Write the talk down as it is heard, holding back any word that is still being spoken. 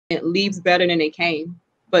it leaves better than they came,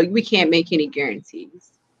 but we can't make any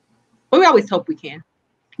guarantees. But we always hope we can.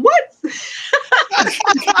 What?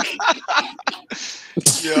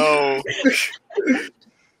 Yo.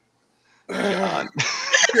 God.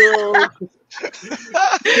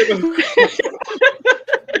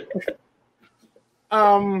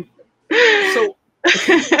 So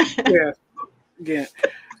yeah.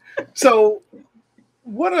 So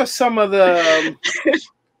what are some of the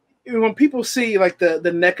when people see like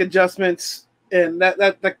the neck adjustments and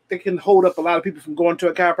that they can hold up a lot of people from going to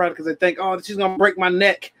a chiropractor because they think, oh, she's gonna break my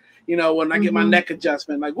neck, you know, when I get my neck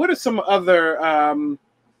adjustment. Like, what are some other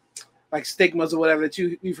like stigmas or whatever that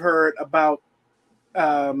you've heard about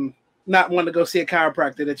not wanting to go see a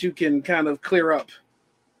chiropractor that you can kind of clear up?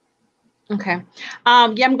 Okay.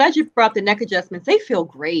 Yeah, I'm glad you brought up the neck adjustments. They feel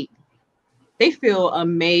great. They feel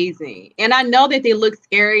amazing. And I know that they look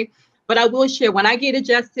scary, but I will share when I get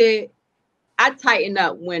adjusted, I tighten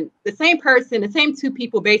up when the same person, the same two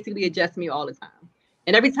people basically adjust me all the time.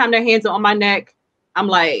 And every time their hands are on my neck, I'm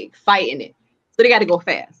like fighting it. So they got to go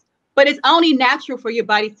fast. But it's only natural for your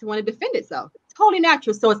body to want to defend itself. It's totally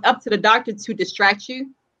natural. So it's up to the doctor to distract you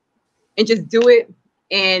and just do it.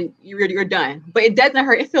 And you're done. But it doesn't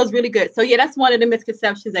hurt. It feels really good. So yeah, that's one of the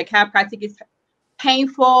misconceptions, that chiropractic is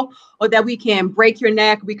painful or that we can break your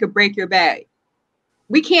neck, we could break your back.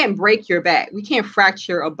 We can't break your back. We can't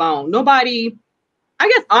fracture a bone. Nobody, I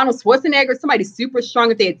guess Arnold Schwarzenegger, somebody super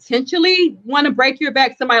strong, if they intentionally want to break your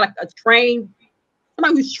back, somebody like somebody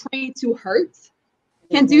who's trained to hurt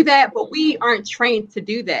can do that, but we aren't trained to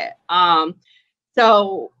do that.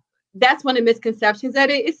 So that's one of the misconceptions, that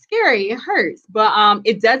it's scary, it hurts, but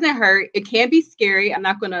it doesn't hurt. It can be scary. I'm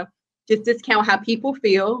not going to just discount how people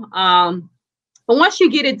feel. But once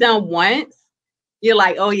you get it done once, you're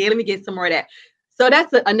like, oh yeah, let me get some more of that. So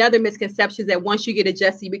that's another misconception, that once you get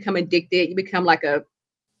adjusted, you become addicted. You become like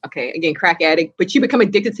crack addict, but you become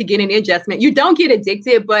addicted to getting the adjustment. You don't get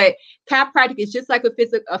addicted, but chiropractic is just like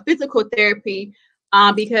a physical therapy,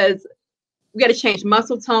 because we got to change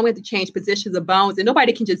muscle tone. We have to change positions of bones, and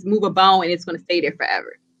nobody can just move a bone and it's going to stay there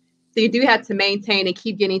forever. So you do have to maintain and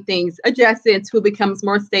keep getting things adjusted until it becomes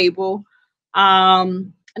more stable.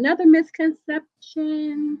 Another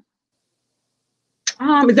misconception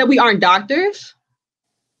is that we aren't doctors.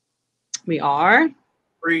 We are.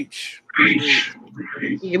 Preach.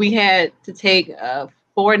 Yeah, we had to take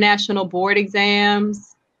 4 national board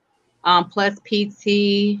exams, plus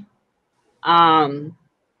PT.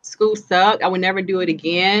 School sucked. I would never do it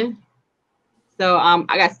again. So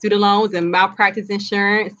I got student loans and malpractice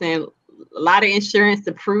insurance and a lot of insurance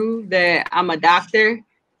to prove that I'm a doctor.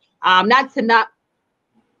 Okay,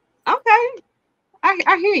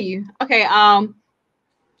 I hear you. Okay,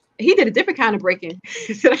 he did a different kind of breaking.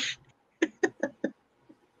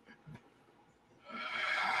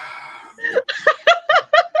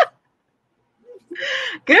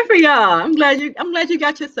 Good for y'all. I'm glad you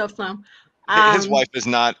got yourself some. His wife is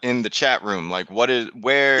not in the chat room. Like,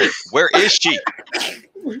 where is she?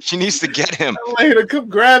 She needs to get him. Later, come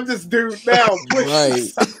grab this dude now,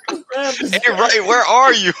 please. Right. Hey, right, where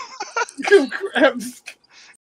are you? Come grab this.